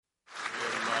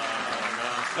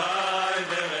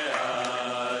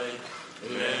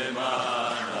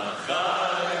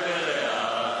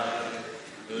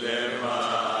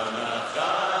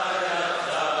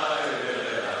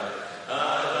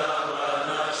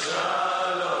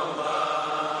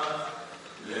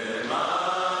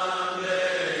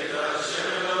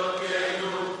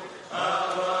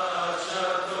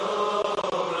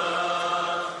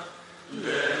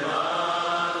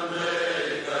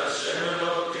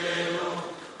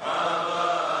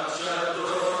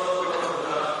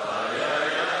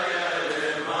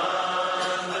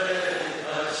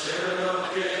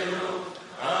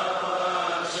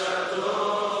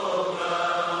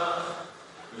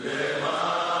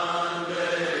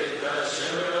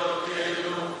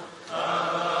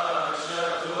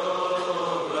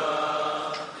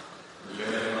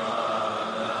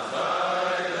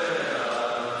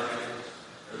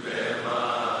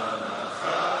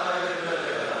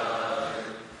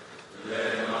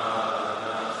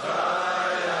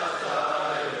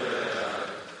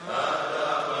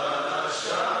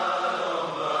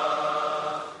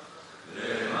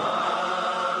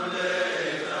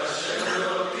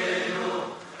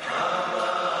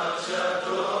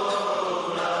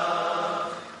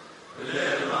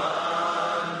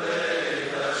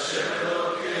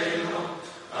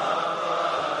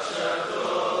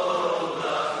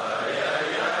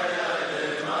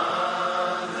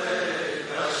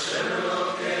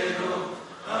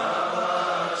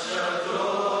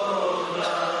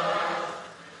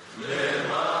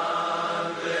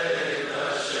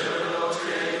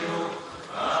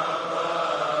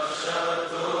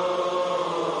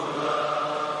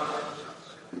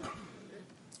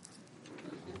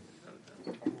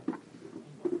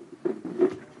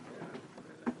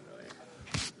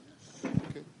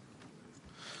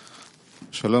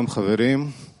שלום חברים,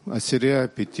 עשירייה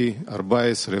פיתי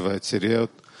 14 והעשיריות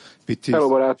פיתי Hello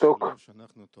barátok!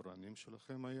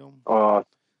 A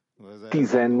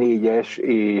 14-es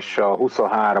és a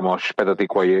 23-as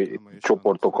pedagógiai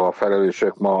csoportok a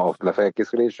felelősök ma a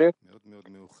felkészülésért.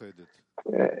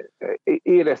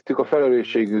 Éreztük a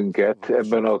felelősségünket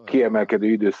ebben a kiemelkedő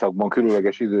időszakban,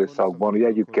 különleges időszakban, hogy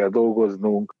együtt kell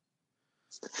dolgoznunk,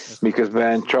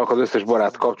 miközben csak az összes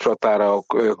barát kapcsolatára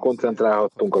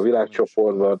koncentrálhattunk a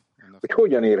világcsoportban, hogy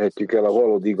hogyan érhetjük el a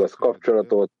valódi igaz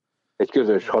kapcsolatot egy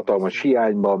közös hatalmas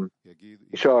hiányban,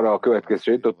 és arra a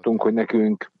következésre jutottunk, hogy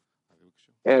nekünk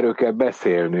erről kell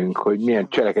beszélnünk, hogy milyen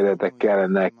cselekedetek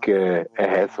kellenek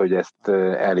ehhez, hogy ezt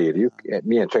elérjük,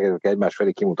 milyen cselekedetek egymás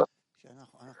felé kimutatni.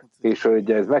 És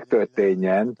hogy ez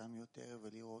megtörténjen,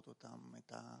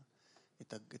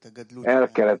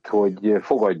 el kellett, hogy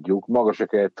fogadjuk, magasra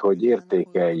kellett, hogy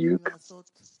értékeljük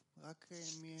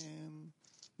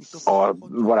a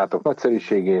barátok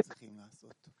nagyszerűségét,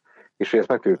 és hogy ezt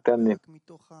meg tudjuk tenni,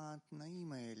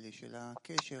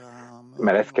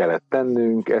 mert ezt kellett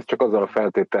tennünk, ez csak azzal a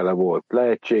feltétele volt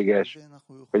lehetséges,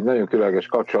 hogy nagyon különleges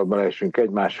kapcsolatban lehessünk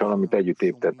egymással, amit együtt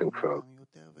építettünk föl.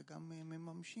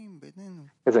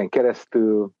 Ezen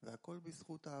keresztül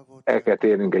el kellett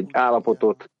érnünk egy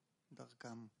állapotot,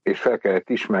 és fel kellett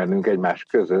ismernünk egymás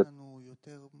között,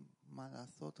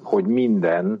 hogy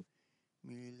minden,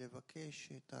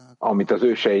 amit az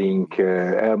őseink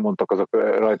elmondtak, azok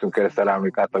rajtunk keresztül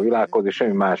áramlik át a világhoz, és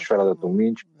semmi más feladatunk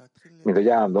nincs, mint hogy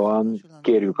állandóan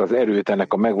kérjük az erőt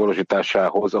ennek a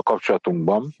megvalósításához a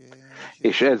kapcsolatunkban,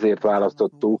 és ezért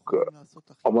választottuk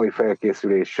a mai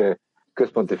felkészülés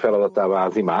központi feladatává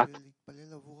az imát,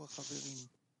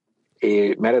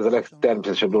 mert ez a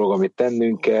legtermészetesebb dolog, amit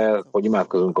tennünk kell, hogy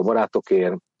imádkozunk a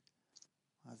barátokért,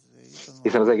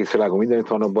 hiszen az egész világon mindenütt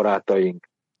vannak barátaink,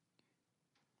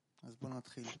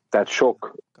 tehát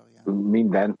sok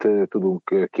mindent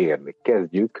tudunk kérni.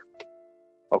 Kezdjük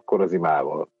akkor az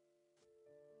imával.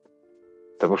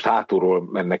 Tehát most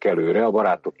hátulról mennek előre, a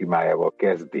barátok imájával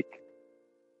kezdik.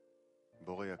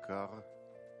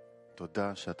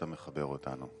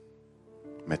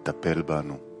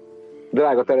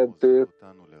 Drága Teremtő,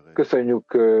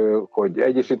 köszönjük, hogy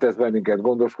egyesítesz bennünket,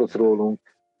 gondoskodsz rólunk,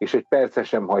 és egy percet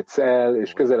sem hagysz el,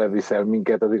 és közelebb viszel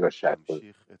minket az igazsághoz.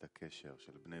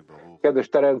 Kedves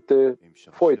Teremtő,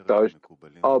 folytasd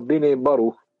a Biné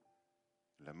Baruch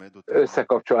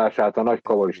összekapcsolását a nagy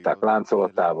kabalisták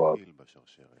láncolatával.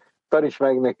 Taníts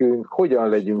meg nekünk, hogyan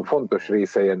legyünk fontos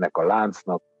részei ennek a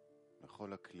láncnak,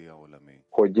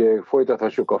 hogy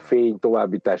folytathassuk a fény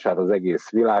továbbítását az egész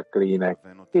világklének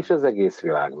és az egész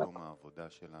világnak.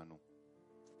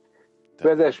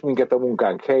 Vezess minket a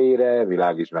munkánk helyére,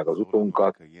 világítsd meg az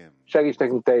utunkat, segíts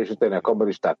nekünk teljesíteni a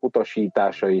kabalisták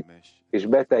utasításait, és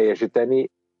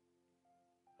beteljesíteni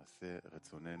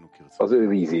az ő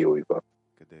víziójukat.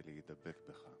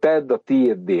 tedd a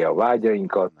tiéddé a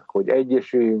vágyainkat, hogy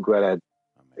egyesüljünk veled,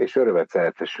 és örömet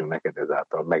szerethessünk neked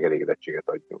ezáltal, megelégedettséget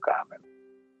adjunk. Ámen.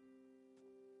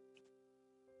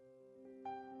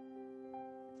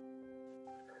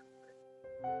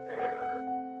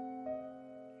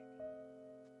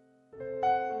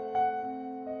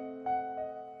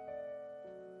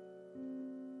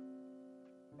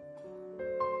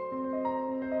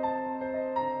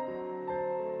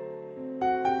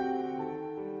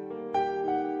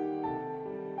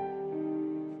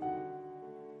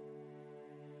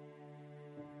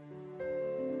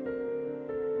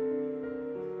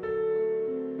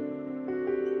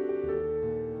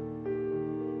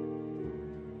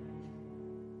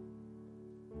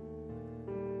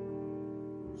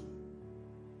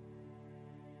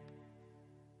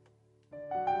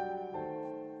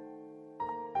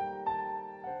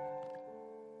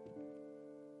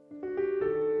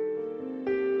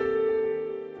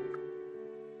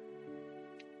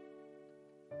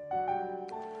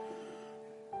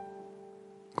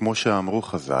 כמו שאמרו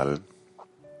חז"ל,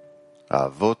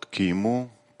 האבות קיימו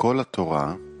כל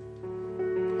התורה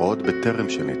עוד בטרם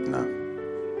שניתנה,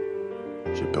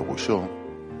 שפירושו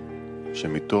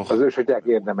שמתוך... Az ősatyák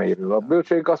érdemeiről. A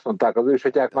bölcseik azt mondták, az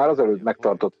ősatyák már azelőtt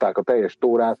megtartották a teljes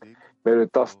Tórát,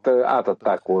 mielőtt azt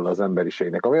átadták volna az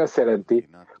emberiségnek. Ami azt jelenti,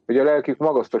 hogy a lelkük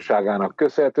magasztosságának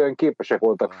köszönhetően képesek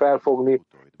voltak felfogni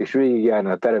és végigjárni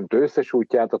a teremtő összes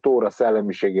útját a Tóra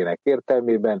szellemiségének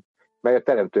értelmében, mely a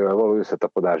teremtővel való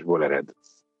összetapadásból ered.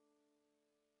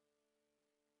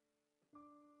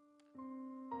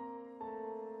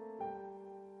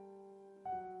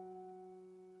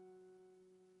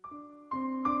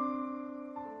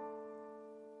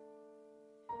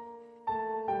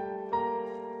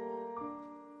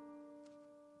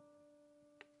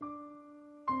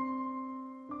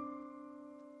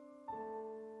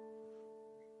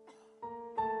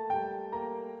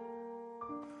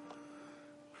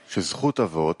 שזכות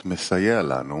אבות מסייע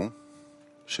לנו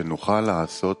שנוכל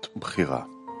לעשות בחירה.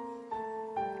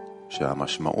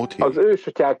 שהמשמעות היא... Az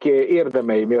ősatyák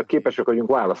érdemei miatt képesek vagyunk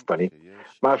választani.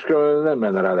 Máskülönben nem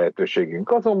lenne rá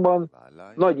lehetőségünk. Azonban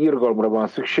nagy irgalomra van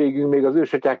szükségünk még az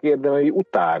ősatyák érdemei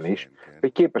után is,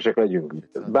 hogy képesek legyünk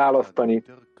választani,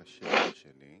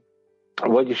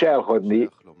 vagyis elhagyni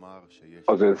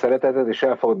az önszeretetet, és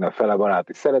elfogadni a fele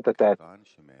baráti szeretetet,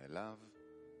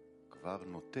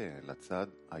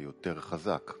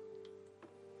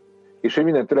 és hogy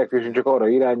minden törekvésünk csak arra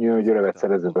irányul, hogy örömet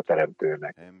szerezzünk a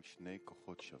teremtőnek.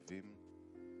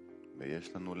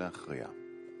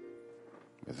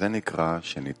 וזה נקרא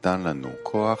שניתן לנו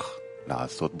כוח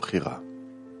לעשות בחירה.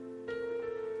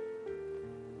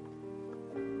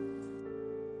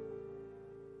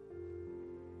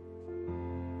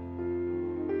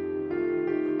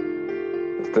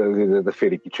 Ezt a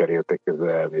félig kicseréltek közben,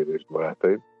 elnézést,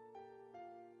 barátaim.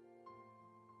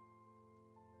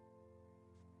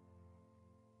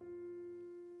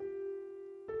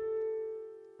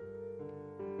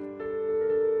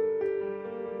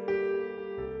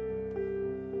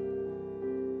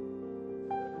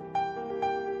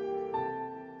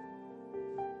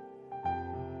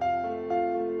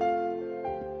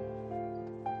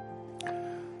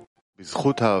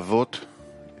 בזכות האבות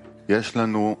יש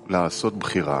לנו לעשות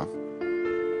בחירה,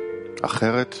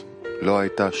 אחרת לא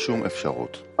הייתה שום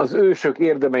אפשרות. Az ősök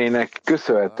érdemeinek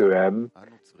köszönhetően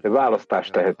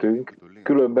választást tehetünk,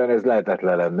 különben ez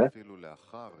lehetetlen lenne.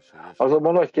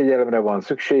 Azonban nagy kegyelemre van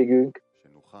szükségünk,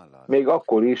 még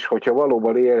akkor is, hogyha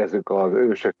valóban érezzük az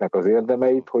ősöknek az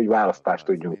érdemeit, hogy választást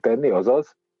tudjunk tenni,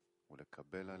 azaz,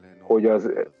 hogy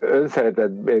az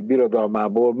önszeretet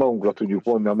birodalmából magunkra tudjuk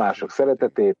vonni a mások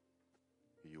szeretetét,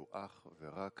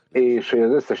 és hogy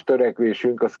az összes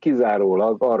törekvésünk az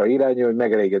kizárólag arra irányul, hogy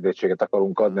megelégedettséget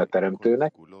akarunk adni a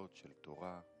teremtőnek,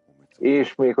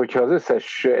 és még hogyha az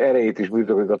összes erejét is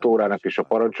birtokoljuk a Tórának és a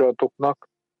parancsolatoknak,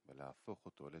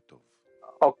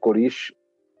 akkor is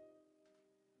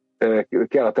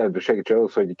kell a teremtő segítség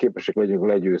ahhoz, hogy képesek legyünk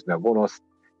legyőzni a gonoszt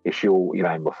és jó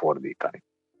irányba fordítani.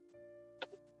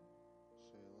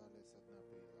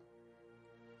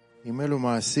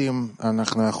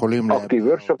 Aktív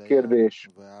workshop kérdés.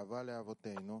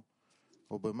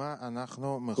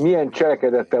 Milyen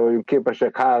cselekedettel vagyunk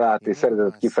képesek hálát és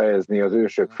szeretetet kifejezni az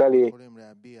ősök felé,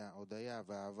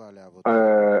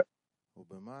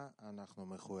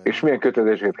 és milyen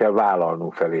kötelezéseket kell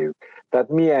vállalnunk feléjük. Tehát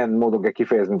milyen módon kell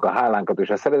kifejeznünk a hálánkat és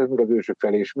a szeretetünk az ősök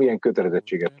felé, és milyen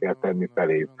kötelezettséget kell tenni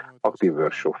feléjük. Aktív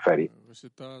workshop felé.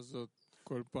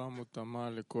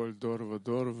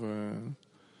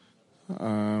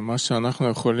 מה שאנחנו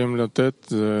יכולים לתת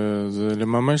זה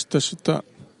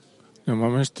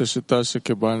לממש את השיטה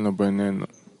שקיבלנו בינינו.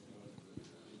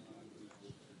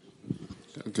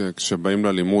 כשבאים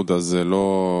ללימוד אז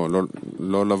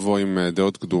לא לבוא עם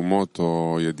דעות קדומות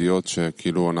או ידיעות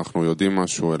שכאילו אנחנו יודעים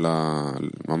משהו, אלא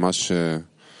ממש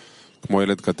כמו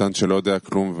ילד קטן שלא יודע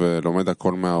כלום ולומד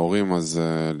הכל מההורים, אז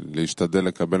להשתדל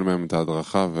לקבל מהם את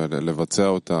ההדרכה ולבצע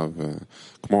אותה,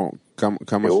 וכמו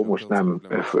כמה Jó, most nem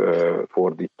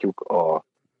fordítjuk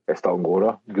ezt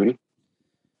angolra, Gyuri.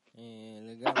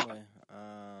 לגמרי.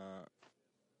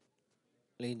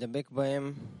 להידבק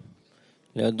בהם,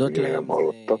 להודות להם,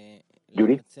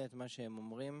 לצאת מה שהם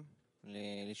אומרים,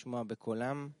 לשמוע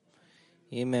בקולם.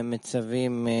 אם הם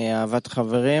מצווים אהבת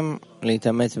חברים,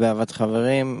 להתאמץ באהבת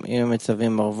חברים. אם הם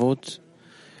מצווים ערבות,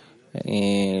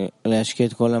 להשקיע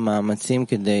את כל המאמצים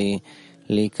כדי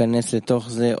להיכנס לתוך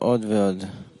זה עוד ועוד.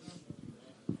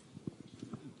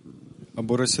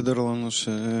 הבורא סידר לנו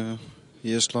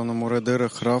שיש לנו מורה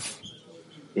דרך רב.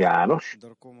 János.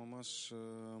 דרכו ממש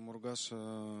מורגש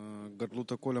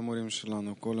גדלות כל המורים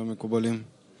שלנו, כל המקובלים.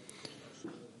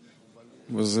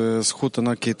 וזה זכות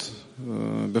ענקית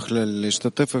בכלל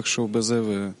להשתתף איכשהו בזה,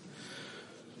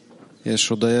 ויש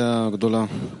הודיה גדולה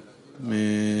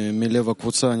מלב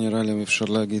הקבוצה, נראה לי אפשר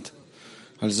להגיד,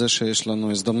 על זה שיש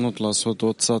לנו הזדמנות לעשות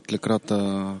עוד צעד לקראת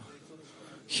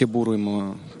החיבור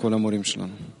עם כל המורים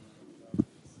שלנו.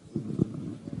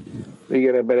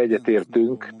 Igen, ebben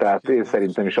egyetértünk, tehát én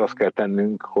szerintem is azt kell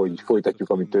tennünk, hogy folytatjuk,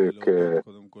 amit ők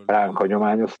ránk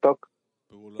hagyományoztak,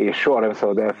 és soha nem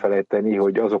szabad elfelejteni,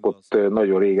 hogy azok ott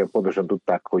nagyon régen pontosan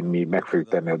tudták, hogy mi meg fogjuk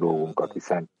tenni a dolgunkat,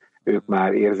 hiszen ők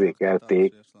már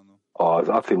érzékelték az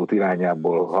Acilut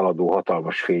irányából haladó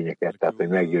hatalmas fényeket, tehát hogy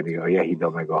megjön a Jehida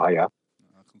meg a Haja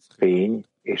fény,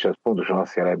 és ez pontosan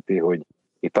azt jelenti, hogy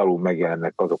itt alul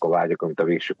megjelennek azok a vágyak, amit a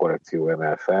végső korrekció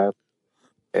emel fel.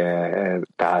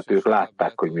 Tehát ők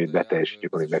látták, hogy mi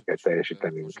beteljesítjük, amit meg kell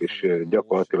teljesítenünk, és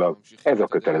gyakorlatilag ez a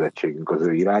kötelezettségünk az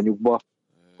ő irányukba,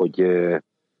 hogy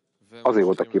azért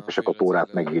voltak képesek a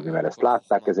Tórát megírni, mert ezt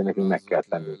látták, ezért nekünk meg kell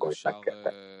tennünk, amit meg kell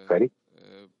tenni. Feri?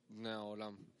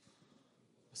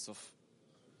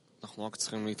 אנחנו רק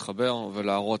צריכים להתחבר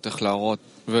ולהראות איך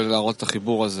ולהראות את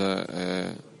החיבור הזה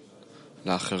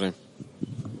לאחרים.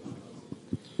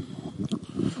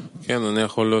 כן, אני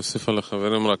יכול להוסיף על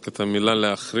החברים רק את המילה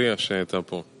להכריע שהייתה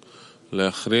פה.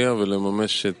 להכריע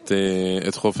ולממש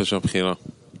את חופש הבחירה.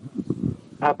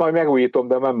 Hát majd megújítom,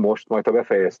 de nem most, majd ha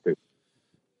befejeztük.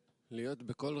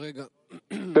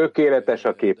 Tökéletes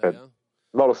a képed.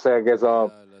 Valószínűleg ez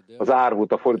az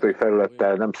árvút a fordítói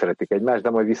felülettel nem szeretik egymást, de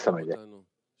majd visszamegyek.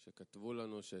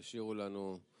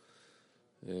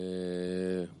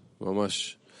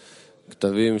 ממש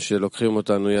כתבים שלוקחים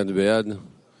אותנו יד ביד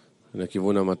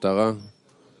לכיוון המטרה,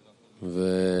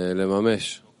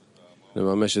 ולממש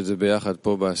את זה ביחד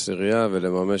פה בעשירייה,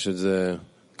 ולממש את זה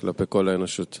כלפי כל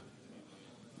האנושות.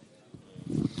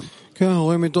 כן,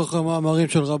 רואים מתוך המאמרים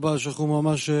של רבש, איך הוא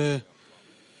ממש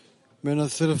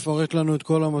מנסה לפרט לנו את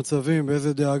כל המצבים,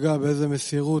 באיזה דאגה, באיזה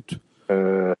מסירות.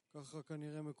 ככה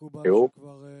כנראה מקובל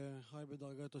שכבר חי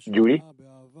בדרגת השכונה,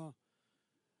 באהבה.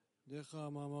 דרך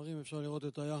המאמרים אפשר לראות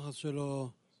את היחס שלו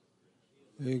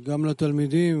גם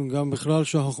לתלמידים, גם בכלל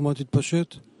שהחוכמה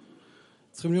תתפשט.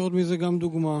 צריכים לראות מזה גם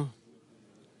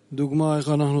דוגמה איך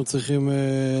אנחנו צריכים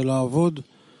לעבוד,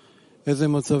 איזה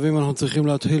מצבים אנחנו צריכים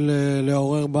להתחיל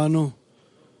לעורר בנו.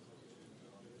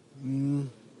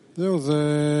 זהו, זה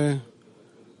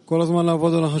כל הזמן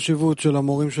לעבוד על החשיבות של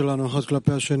המורים שלנו אחד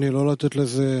כלפי השני, לא לתת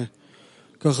לזה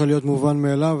ככה להיות מובן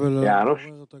מאליו,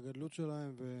 ולעורר את הגדלות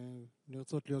שלהם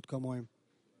ולרצות להיות כמוהם.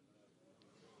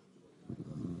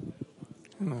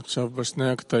 עכשיו בשני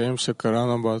הקטעים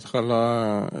שקראנו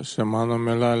בהתחלה שמענו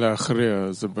מילה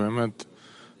להכריע, זה באמת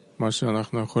מה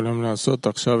שאנחנו יכולים לעשות.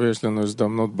 עכשיו יש לנו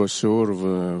הזדמנות בשיעור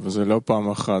וזה לא פעם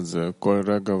אחת, זה כל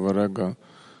רגע ורגע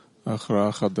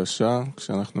הכרעה חדשה,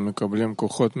 כשאנחנו מקבלים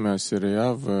כוחות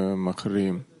מהעשירייה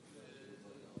ומכריעים.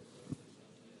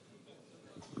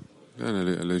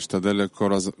 להשתדל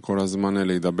כל הזמן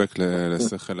להידבק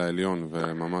לשכל העליון,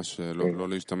 וממש לא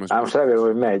להשתמש... Most remélem,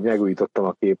 hogy megy, megújítottam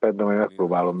a képet, de majd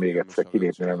megpróbálom még egyszer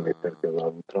kilépni, nem léptem ki az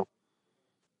alapútra.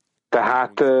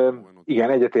 Tehát igen,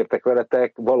 egyetértek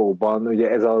veletek, valóban, ugye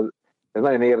ez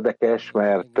nagyon érdekes,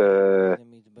 mert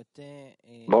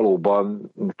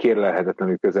valóban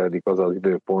kérlelhetetlenül közeledik az az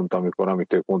időpont, amikor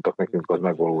amit ők mondtak nekünk, az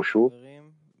megvalósul.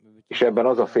 És ebben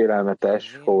az a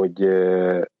félelmetes, hogy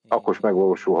akkor is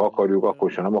megvalósul, ha akarjuk, akkor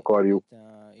is, ha nem akarjuk.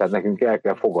 Tehát nekünk el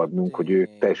kell fogadnunk, hogy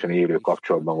ők teljesen élő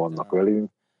kapcsolatban vannak velünk,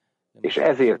 és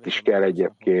ezért is kell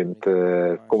egyébként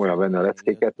komolyan venni a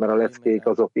leckéket, mert a leckék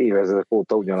azok évezredek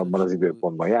óta ugyanabban az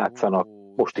időpontban játszanak,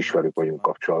 most is velük vagyunk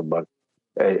kapcsolatban.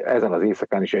 Ezen az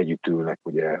éjszakán is együtt ülnek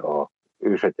ugye a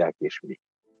ősatyák és mi.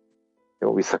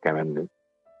 Jó, vissza kell mennünk.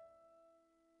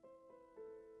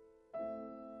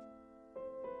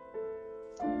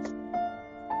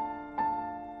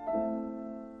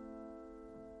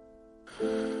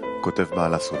 כותב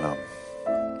בעל הסולם.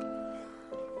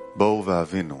 בואו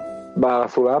והבינו. בעל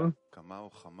הסולם. כמה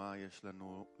וכמה יש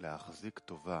לנו להחזיק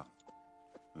טובה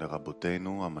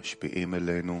לרבותינו המשפיעים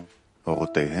אלינו,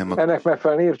 אורותיהם. Ennek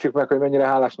megfelelően értsük meg, hogy mennyire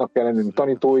hálásnak kell lennünk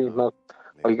tanítóinknak,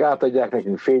 akik átadják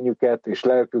nekünk fényüket és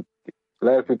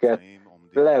lelküket,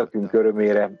 lelkünk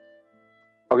örömére,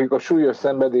 akik a súlyos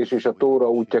szenvedés és a Tóra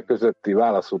útja közötti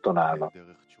válaszúton állnak.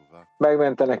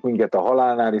 Megmentenek minket a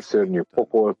halálnáli szörnyű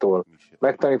pokoltól,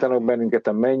 megtanítanak bennünket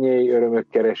a mennyei örömök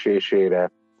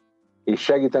keresésére, és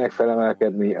segítenek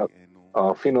felemelkedni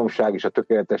a finomság és a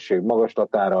tökéletesség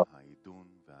magaslatára,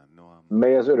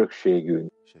 mely az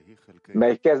örökségünk,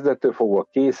 mely kezdettől fogva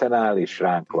készen áll és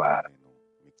ránk vár.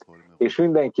 És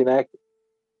mindenkinek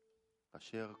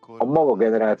a maga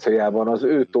generációjában az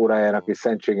ő tórájának és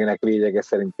szentségének lényege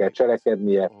szerint kell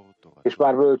cselekednie, és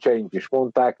már bölcseink is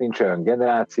mondták, nincs olyan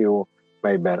generáció,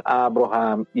 melyben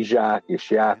Ábrahám, Izsák és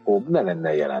Jákob ne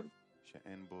lenne jelen.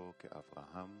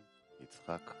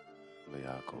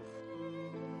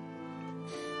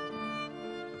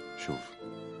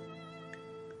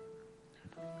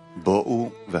 בואו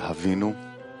והבינו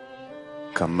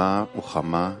כמה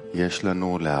וכמה יש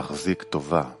לנו להחזיק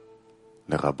טובה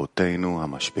לרבותינו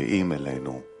המשפיעים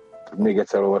אלינו. Még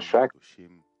egyszer olvassák.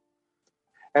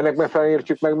 Ennek megfelelően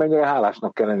értsük meg, mennyire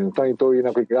hálásnak kell lennünk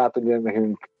tanítóinak, akik átadják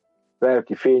nekünk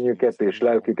lelki fényüket és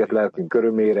lelküket lelkünk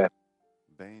örömére,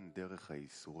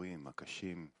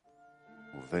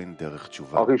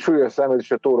 akik súlyos szenvedés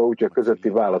és a Tóra útja közötti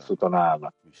válaszúton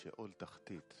állnak.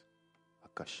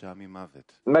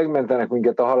 Megmentenek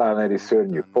minket a halálneri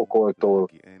szörnyű pokoltól,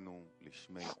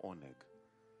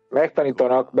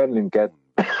 megtanítanak bennünket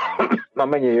a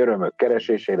mennyei örömök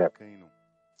keresésére,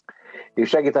 és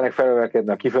segítenek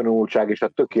felemelkedni a kifonultság és a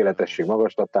tökéletesség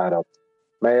magaslatára,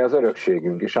 mely az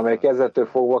örökségünk, és amely kezdettől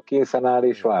fogva készen áll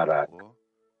és vár ránk.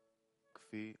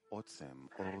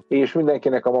 És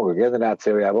mindenkinek a maga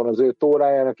generációjában az ő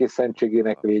tórájának és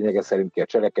szentségének lényege szerint kell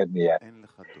cselekednie.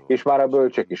 És már a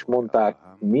bölcsek is mondták,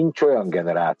 nincs olyan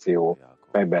generáció,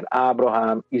 melyben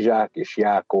Ábrahám, Izsák és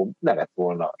Jákob ne lett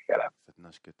volna jelen.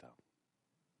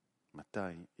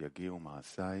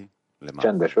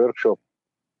 Csendes workshop.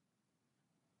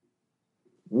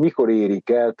 Mikor érik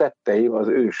el tetteim az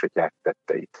ősatyák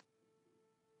tetteit?